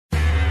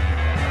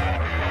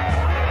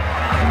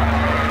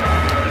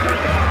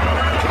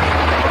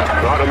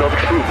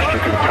troops to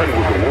contend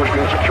with the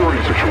worsening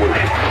security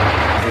situation.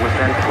 He was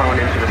then flown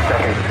into the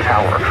second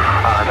tower.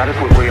 That is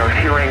what we are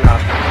hearing.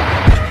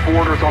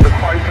 Borders on the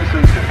crisis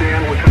in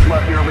Sudan, which has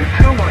left nearly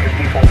 2 million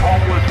people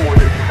homeless, more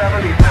than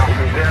 70,000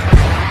 dead.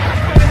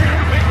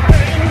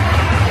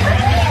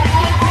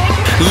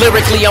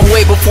 Lyrically, I'm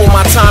way before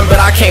my time, but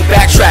I can't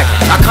backtrack.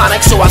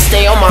 Iconic, so I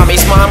stay on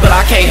mommy's mind, but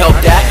I can't help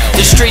that.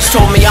 The streets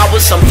told me I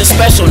was something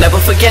special, never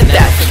forget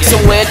that.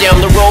 Somewhere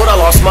down the road, I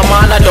lost my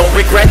mind, I don't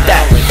regret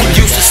that.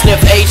 Used to sniff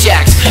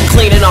Ajax,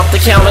 cleaning off the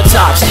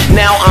countertops.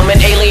 Now I'm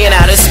an alien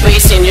out of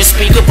space in your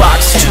speaker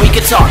box. We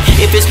can talk,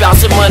 if it's about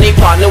some money,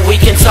 partner, we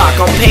can talk.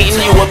 I'm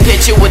painting you a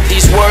picture with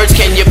these words,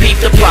 can you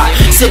peep the plot?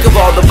 Sick of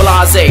all the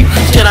blase,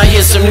 can I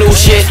hear some new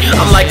shit?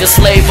 I'm like a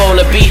slave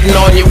owner beating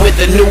on you with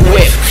a new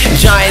whip.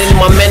 Giant in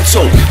my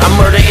mental, I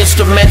murder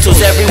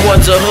instrumentals.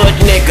 Everyone's a hood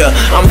nigga,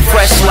 I'm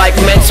fresh like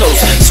Mentos.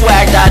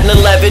 Swagged out in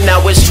 11,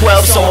 now it's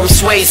 12, so I'm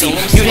Swayze.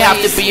 You'd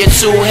have to be a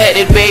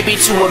two-headed baby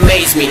to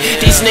amaze me.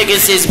 These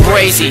niggas is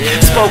brazy,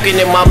 spoken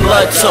in my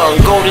blood tongue.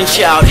 Golden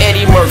child,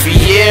 Eddie Murphy,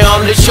 yeah,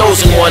 I'm the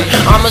chosen one.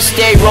 I'ma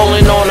stay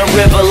rolling on a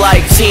river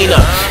like Tina.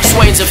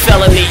 Swayne's a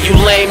felony, you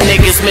lame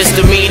niggas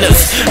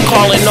misdemeanors.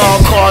 Calling all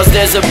cars,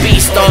 there's a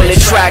beast on the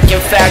track. In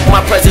fact,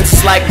 my presence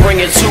is like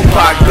bringing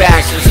Tupac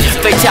back.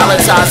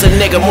 Fatalitize a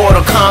nigga,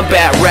 Mortal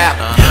Kombat rap.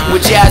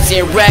 With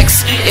Jazzy and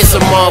Rex, it's a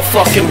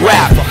motherfucking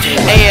rap.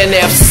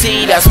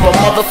 Anfc, that's my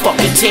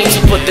motherfucking team. To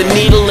put the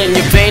needle in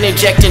your vein,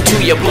 inject into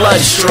your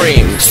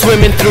bloodstream.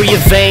 Swimming through your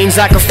veins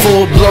like a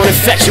full-blown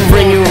infection.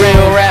 Bringing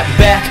real rap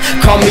back,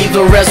 call me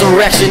the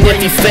resurrection.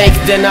 If you fake,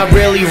 then I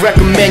really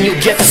recommend you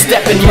get to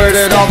steppin'.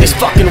 Murdered all these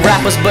fucking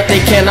rappers, but they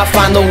cannot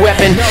find the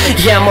weapon.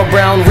 Yeah, I'm a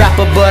brown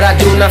rapper, but I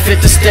do not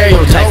fit the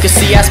stereotype. Cause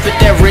see, I spit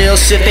that real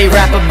shit they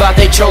rap about,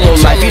 they cholo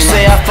life. You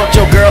say I fucked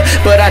your girl,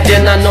 but I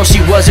did not know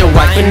she was your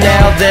wife. But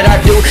now that I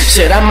do,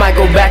 shit, I might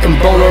go back and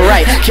bone her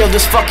right. Killed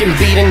this fucking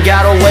beat and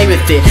got away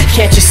with it.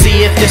 Can't you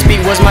see, if this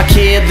beat was my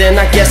kid, then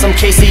I guess I'm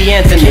Casey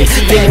Anthony.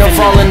 Thinking of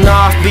falling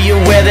off, be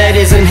aware that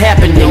isn't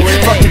happening.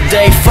 Fuck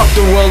today, fuck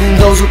the world and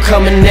those who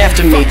coming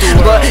after me.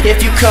 But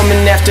if you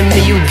coming after me,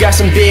 you got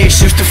some big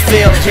shoes to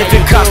fill. If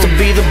it costs to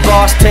be the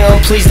boss, tell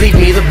him please leave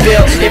me the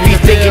bill. If you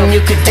thinking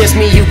you could diss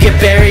me, you get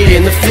buried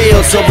in the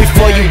field. So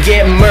before you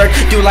get murked,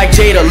 do like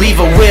Jada, leave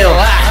a will.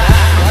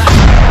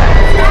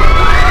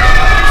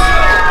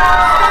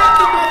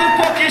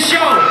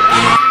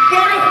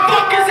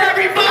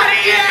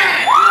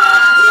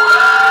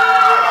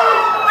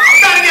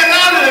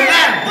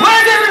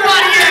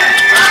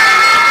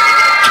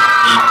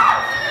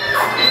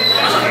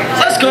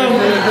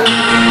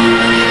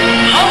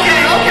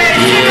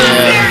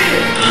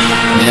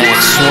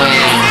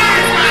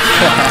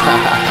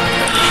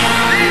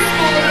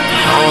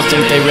 I don't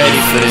think they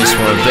ready for this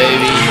one,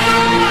 baby.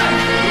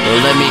 But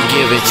let me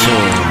give it to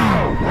them.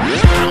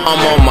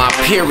 I'm on my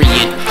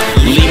period,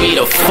 leave me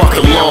the fuck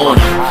alone.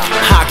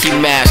 Hockey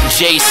mask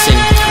Jason,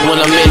 when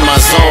I'm in my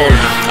zone.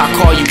 I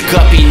call you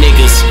guppy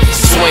niggas,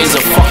 Swayne's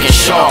a fucking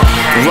shark.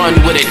 Run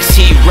with a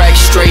T-Rex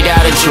straight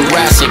out of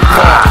Jurassic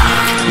Park.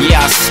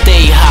 Yeah, I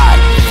stay hot,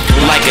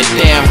 like a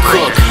damn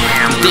cook.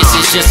 This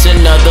is just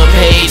another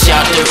page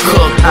out the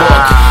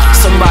cookbook.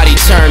 Somebody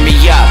turn me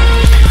up,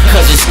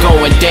 cause it's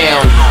going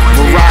down.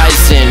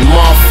 Verizon,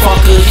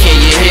 motherfucker, can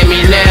you hear me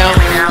now?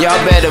 Y'all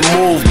better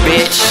move,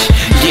 bitch,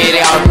 get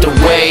out the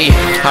way.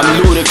 I'm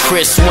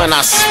ludicrous when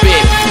I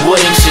spit,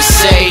 wouldn't you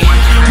say?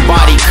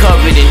 Body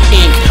covered in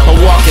ink, a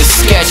walking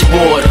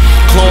sketchboard.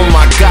 Clone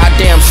my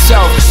goddamn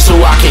self so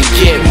I can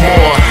get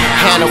more.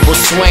 Hannibal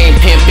Swayne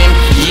pimpin',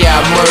 yeah,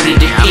 I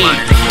murdered to eat.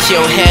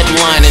 Kill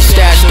headline and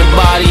stash the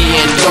body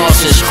in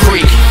Dawson's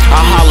Creek.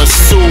 I holla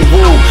Sue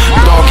Woo,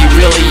 doggy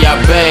really I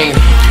bang.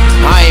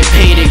 I ain't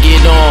paid to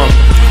get on.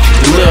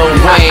 Lil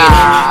Wayne,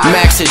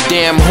 Max a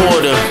damn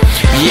hoarder.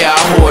 Yeah,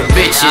 I hoard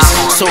bitches,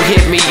 so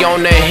hit me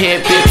on the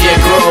hip if your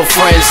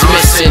girlfriend's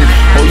missing.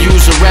 Or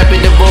use a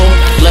reputable,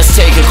 let's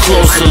take a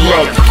closer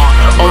look.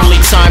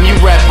 Only time you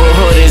rap a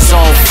hood is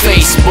on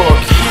Facebook.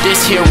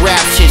 This here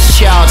rap shit's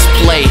child's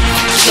play.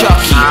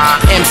 Chucky,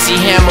 MC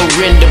Hammer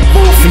in the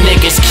booth,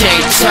 niggas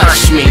can't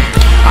touch me.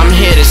 I'm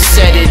here to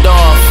set it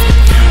off.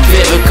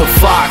 Vivica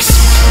Fox,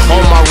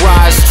 on my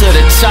rise to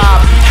the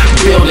top,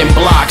 building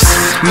blocks.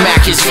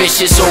 Mac is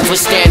vicious,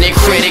 overstanding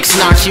critics,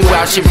 knock you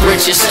out your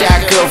britches.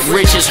 Stack of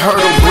riches,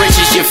 hurdle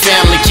bridges, your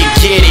family can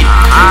get it.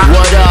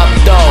 What up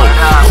though,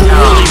 who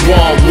really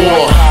want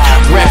war?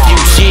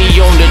 Refugee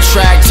on the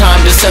track,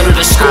 time to settle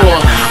the score.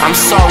 I'm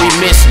sorry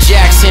Miss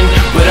Jackson,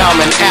 but I'm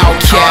an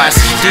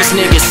outcast. These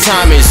niggas'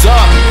 time is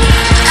up.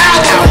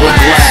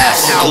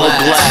 Hourglass,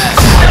 hourglass.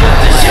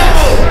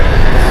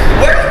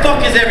 Where the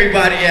fuck is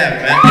everybody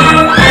at,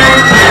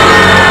 man?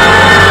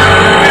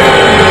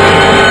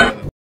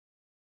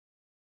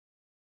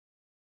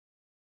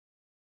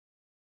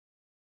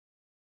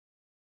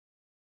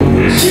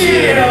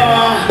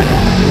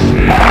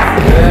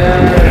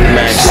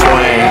 Max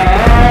Swayne,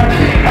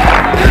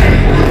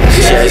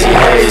 Jazzy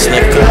Hayes,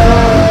 nigga.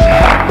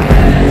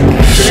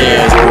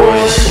 Shan's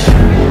boys.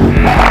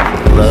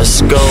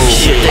 Let's go.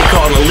 Shit, they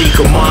call Malik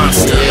a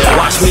monster.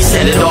 Watch watch me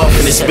set it off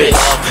in this bitch.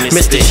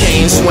 Mr.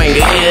 Chain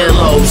Swinger,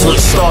 earlobes look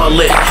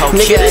starlit.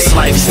 Nigga, this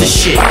life's the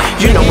shit.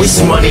 You know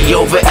it's money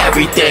over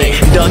everything.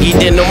 Dougie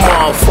then the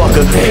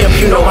motherfucker.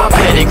 Pimp, you know my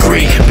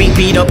pedigree.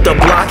 Beat up the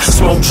block,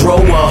 smoke dro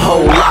a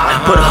whole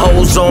lot. Put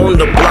hoes on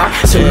the block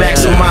to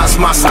maximize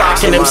my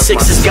stock. And them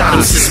sixes got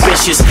him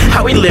suspicious.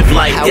 How we live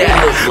like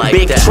that?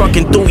 Big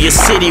trucking through your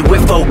city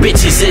with 4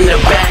 bitches in the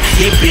back.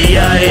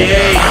 EPIA,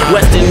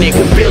 Western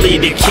nigga Billy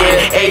the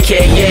Kid,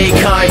 aka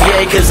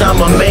Kanye, cause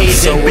I'm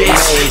amazing,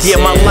 bitch. Yeah,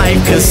 my life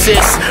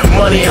consists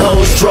money,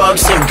 hoes,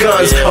 drugs, and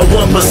guns. A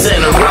 1%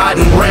 of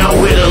riding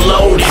around with a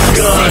loaded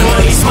gun. See,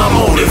 money's my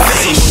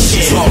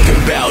motivation. Talking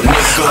about,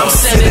 nigga. I'm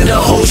sending the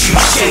hoes you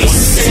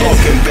chase.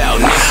 Talking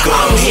about, nigga.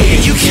 I'm here,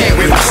 you can't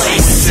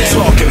replace it.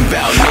 Talking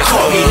about, nigga.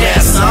 Call me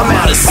NASA, I'm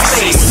out of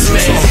space,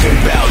 man. Talking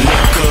about,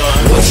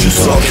 nigga. What you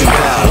talking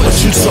about? What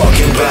you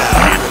talking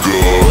about?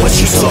 What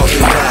you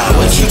talking about?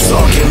 What you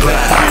talking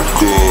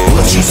about?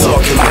 What you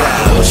talking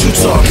about? What you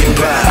talking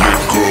about?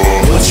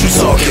 What you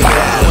talking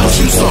about? What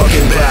you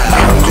talking about?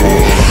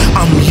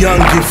 I'm young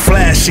and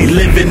flashy,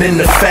 living in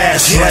the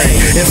fast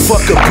lane. And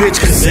fuck a bitch,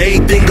 cause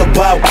everything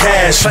about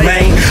cash,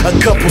 man. A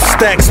couple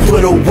stacks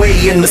put away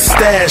in the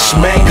stash,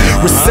 man.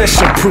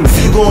 Recession proof,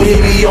 you gon'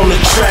 hear me on the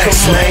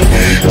tracks, man.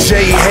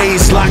 Jay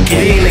Hayes, lock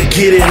it in and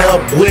get it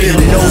up with it.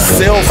 No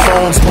cell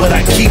phones, but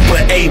I keep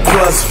an A+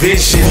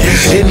 vision.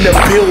 In the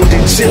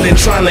building, chillin',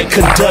 trying to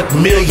conduct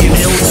millions.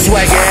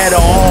 Swagger at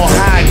an all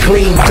high,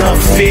 cleaned up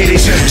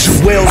fitted.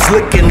 Jewels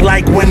looking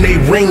like when they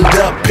ringed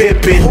up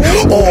Pippin.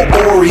 Or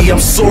Ori, I'm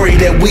sorry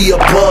that we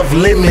above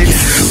limits.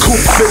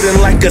 Coupe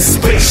feeling like a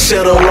space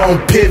shuttle on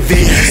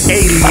pivot.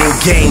 Alien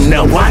game,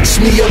 now watch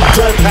me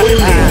abduct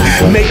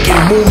women. Making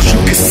moves, you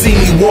can see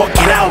me walk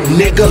it out,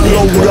 nigga.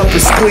 Load up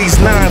and squeeze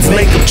 9s,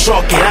 make them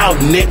chalk it out,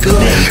 nigga.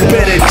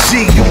 Better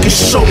G, you can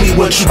show me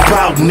what you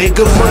bout,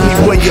 nigga. Money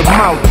where your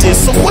mouth is,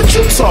 so what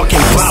you talking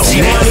about, See,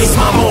 nigga? money's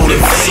my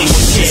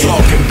motivation.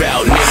 Talking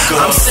about, nigga.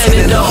 I'm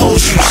sending the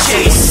hoes you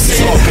chase.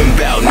 Talking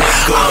about,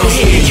 nigga. I'm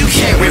here, you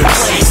can't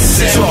replace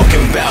it.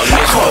 Talking about,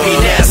 nigga. Call me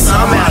NASA,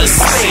 I'm out of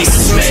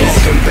space, man.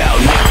 Talking about,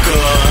 nigga.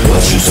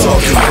 What you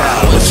talking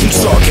about? What you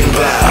talking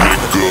about?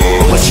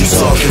 What you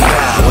talking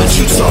about? What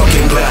you talking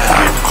about?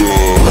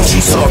 What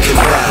you talking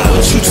about?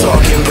 What you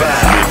talking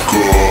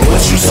about?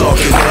 What you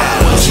talking about?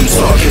 What you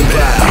talking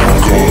about?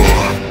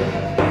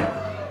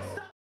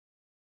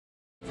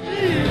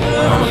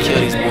 I'ma kill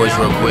these boys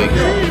real quick.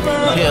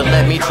 Here,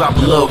 let me drop a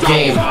little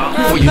game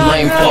for you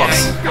lame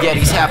fucks. Yeah,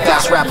 these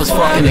half-ass rappers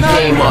fucking the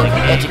game up.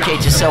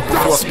 Educate yourself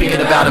before speaking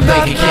about a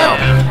bank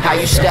account. How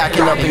you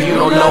stacking up and you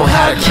don't know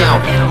how to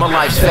count? My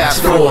life's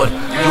fast forward,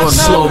 you're in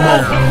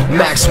slow-mo.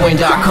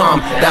 MaxSwayne.com,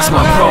 that's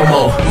my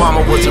promo.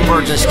 Mama was a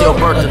virgin, still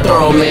birthed a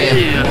thorough man.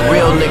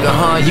 Real nigga,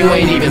 huh? You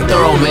ain't even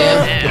thorough,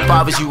 man. If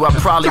I was you, I'd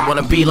probably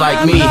wanna be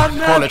like me.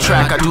 On the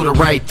track, I do the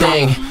right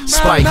thing.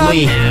 Spike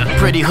Lee,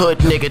 pretty hood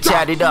nigga,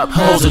 tatted up,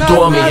 hoes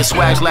adore me. It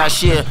swags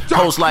last year,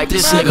 hoes like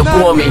this nigga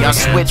bore me. I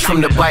switch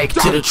from the bike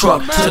to the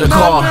truck to the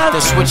car,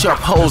 then switch up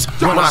hoes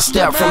when I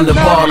step from the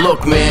bar.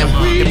 Look, man,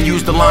 if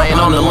you's the lion,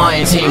 I'm the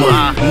lion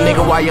teamer.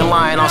 Nigga, while you're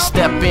lying, I'll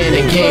step in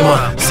and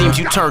gamer. Seems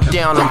you turned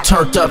down, I'm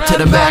turned up to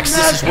the max.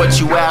 This is what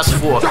you asked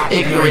for,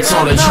 ignorance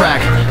on the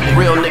track.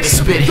 Real nigga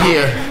spit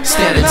here,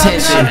 stand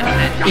attention.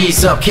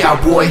 Ease up,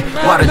 cowboy,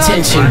 wide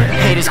attention.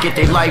 Haters get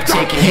their life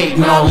taken,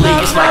 hating on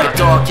league. It's like a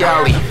dark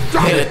alley,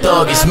 and a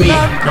thug is me.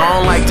 I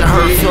don't like to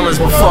hurt feelings,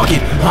 but fuck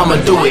it, I'ma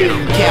do it.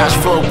 Cash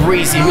flow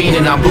breezy,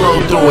 meaning I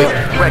blow through it.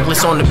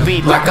 Reckless on the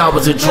beat like I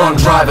was a drunk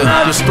driver.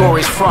 Your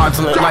story's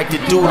fraudulent like the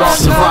dude off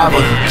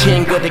Survivor.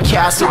 King of the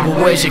castle, but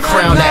where's your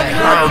crown at?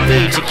 I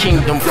invade your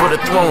kingdom for the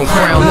throne,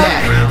 crown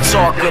that. It's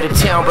all good at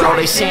town, but all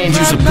they saying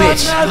you's a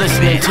bitch.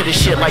 Listening to the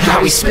shit like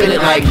how we spit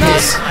it like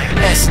this.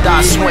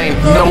 S.Malik Swayne,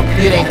 nope,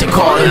 it ain't the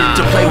caller.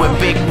 To play with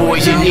big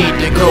boys, you need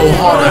to go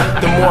harder.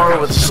 The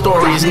moral of the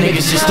story is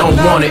niggas just don't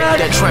want it.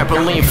 That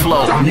trampoline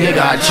flow,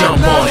 nigga, I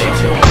jump on it.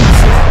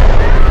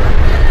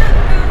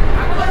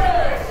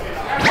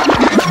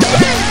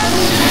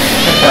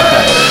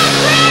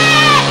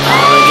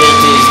 I'ma get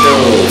these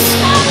dudes.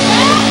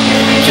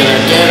 Can I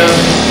get them?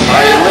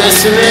 Are you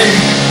listening?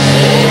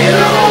 Hey,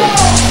 yo.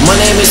 My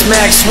name is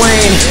Max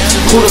Swayne,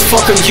 who the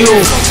fuck are you?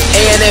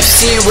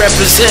 Anfc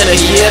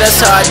representative, yeah,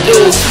 that's how I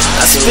do.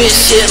 I spit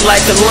shit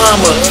like a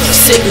llama,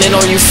 sickening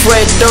on you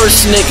Fred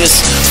Durst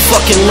niggas.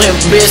 Fucking limp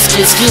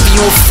biscuits, give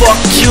you a fuck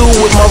you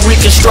with my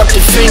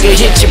reconstructed finger.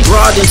 Hit your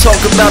broad and talk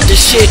about the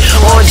shit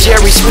on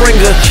Jerry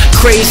Springer.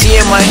 Crazy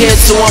in my head,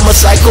 so I'm a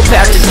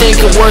psychopathic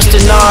thinker. Worse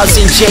than Nas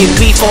and J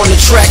Beef on the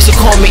track, so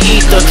call me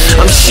Ether.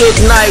 I'm Suge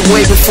Knight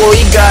way before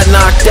he got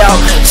knocked out.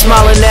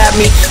 Smiling at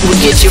me will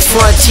get your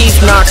front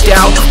teeth knocked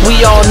out.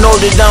 We all know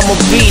that I'm a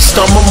beast,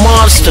 I'm a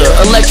monster.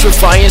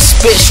 Electrifying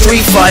spit,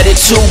 Street Fighter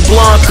 2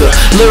 Blanca.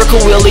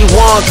 Lyrical Willy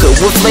Wonka,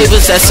 with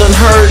flavors that's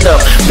unheard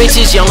of.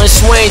 Bitches yelling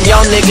Swayne,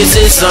 y'all niggas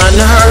is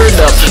unheard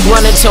of.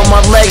 Running till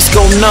my legs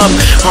go numb,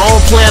 I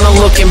don't plan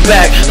on looking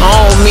back. I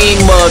don't mean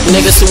mug,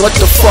 nigga, so what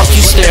the fuck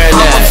you staring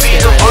at? I'ma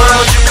feed the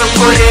world, you can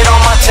put it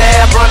on my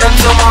tab. Run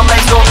until my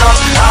legs go numb,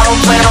 I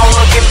don't plan on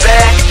looking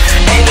back.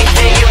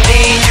 Anything you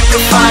need,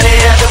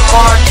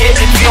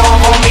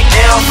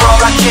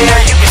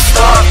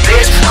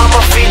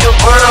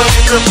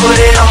 could put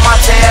it on my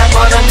tab,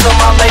 run until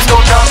my legs go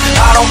numb.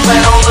 I don't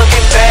plan on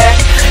looking back.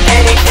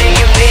 Anything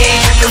you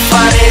need, you can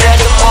find it at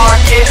the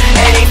market.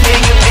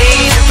 Anything you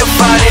need, you can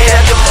find it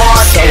at the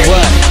market. So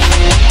what?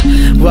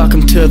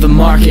 Welcome to the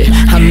market.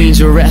 I mean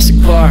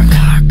Jurassic Park.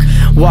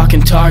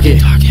 Walking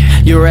target.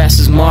 Your ass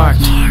is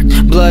marked.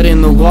 Blood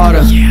in the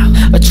water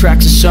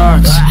attracts the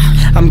sharks.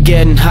 I'm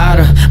getting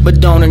hotter, but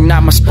don't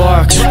ignite my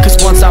sparks. Cause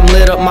once I'm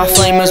lit up, my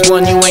flame is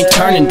one you ain't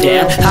turning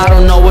down. I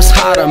don't know what's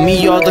hotter,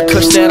 me or the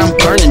kush that I'm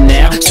burning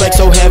now. Swag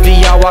so heavy,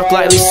 I walk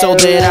lightly so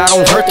that I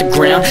don't hurt the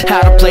ground.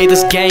 How to play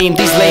this game,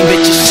 these lame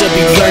bitches should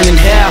be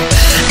learning how.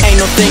 Ain't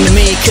no thing to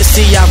me, cause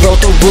see I wrote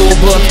the rule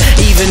book.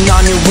 Even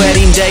on your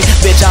wedding day,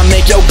 bitch I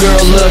make your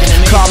girl look.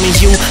 Call me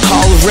you,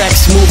 Hall of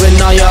Rex, moving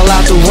all y'all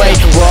out the way.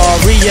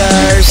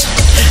 Warriors,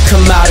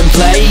 come out and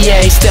play, yeah.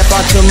 Step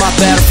onto my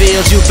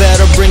battlefield, you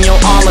better bring your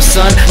armor,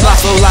 son. My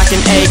flow like an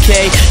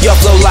AK, your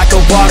flow like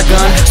a water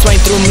gun. Swing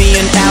through me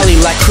an alley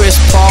like Chris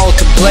Paul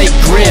to Blake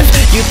Griff.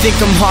 You think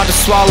I'm hard to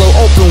swallow,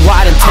 open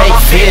wide and take I'ma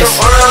feed this.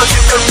 the world,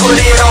 you can put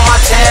it on my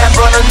tab,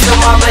 run until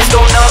my legs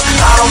go numb.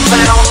 I don't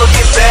plan on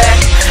looking back.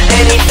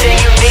 Anything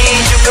you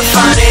need, you can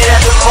find it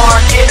at the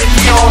market. If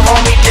you don't hold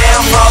me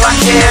down for all I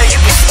care,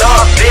 you can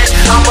start, bitch.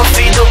 I'ma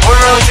feed the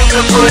world, you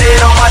can put it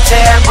on my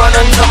tab, run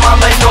until my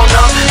legs go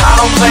numb. I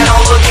don't plan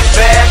on looking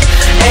back.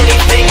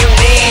 Anything you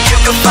need, you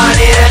can find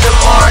it at the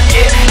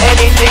market.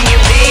 Anything you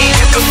need,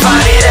 you can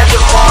find it at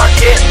the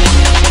market.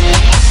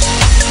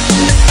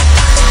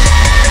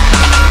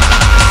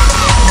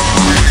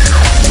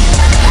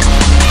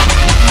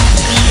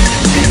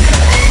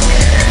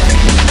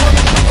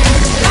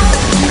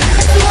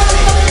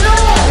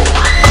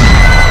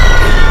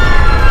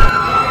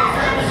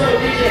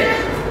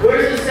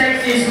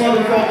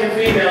 Motherfucking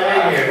female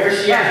in here. Where's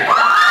she at?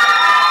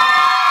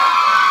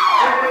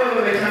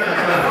 Wait,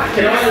 time out.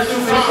 Can all the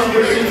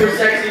super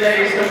sexy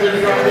ladies come to the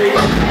front,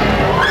 please?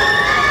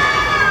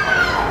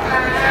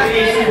 We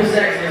need super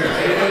sexy.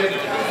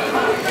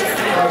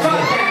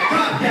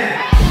 Drop that.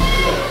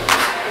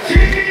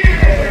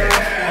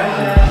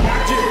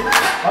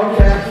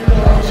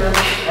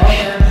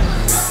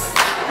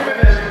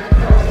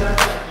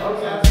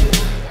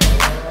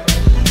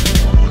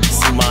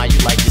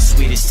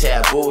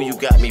 Taboo, you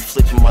got me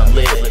flipping my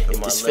lid.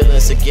 If this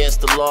feeling's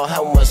against the law,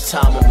 how much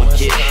time I'ma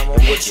get?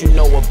 And what you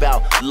know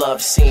about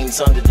love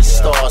scenes under the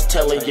stars?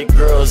 Telling your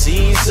girls,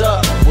 ease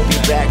up, we'll be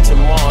back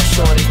tomorrow.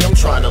 Shorty, I'm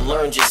trying to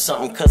learn just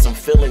something, cause I'm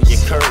feeling your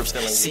curves.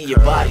 See your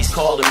body's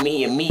calling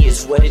me, and me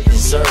is what it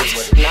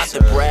deserves. Not the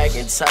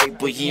bragging type,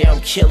 but yeah,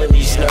 I'm killing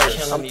these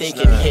nerves. I'm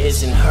thinking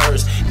his and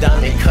hers,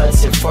 diamond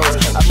cuts and furs.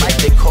 I like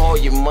to call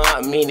you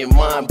mine, meaning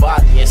mind,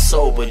 body, and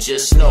soul. But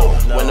just know,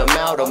 when I'm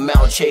out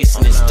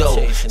chasing this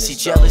dope. See,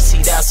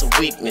 jealousy, that's a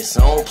weakness, I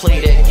don't play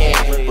that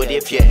game. But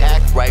if you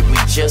act right, we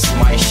just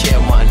might share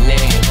my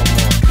name.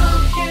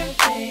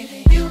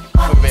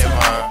 Come here,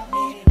 ma.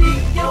 You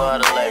know how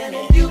to let me.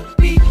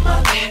 Be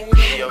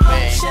your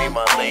man, be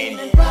my lady.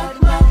 No,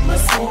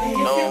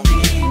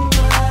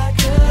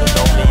 but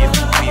only if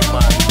you be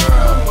my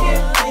girl.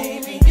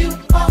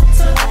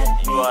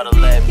 You know how to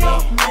let me.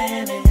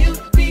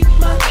 Be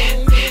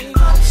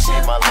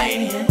my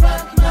lady.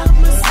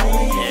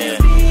 Yeah.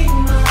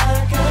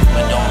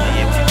 But only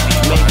if you be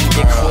maybe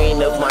the queen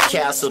of my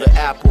castle, the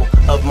apple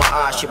of my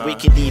eye. Shit, we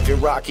could even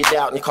rock it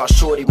out and call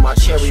shorty my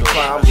cherry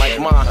pie. I'm like,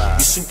 ma,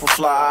 you super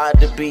fly, I had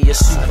to be a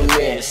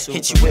Superman.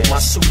 Hit you with my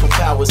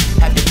superpowers,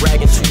 have you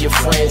bragging to your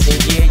friends.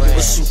 And yeah, you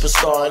a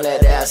superstar and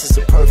that ass is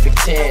a perfect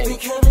 10.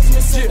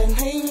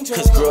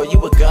 Cause girl, you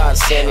a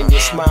godsend, and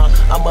your smile,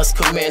 I must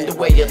commend the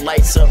way it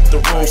lights up the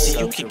room. So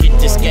you can get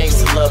this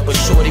gangster love, but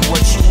shorty,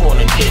 what you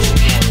wanna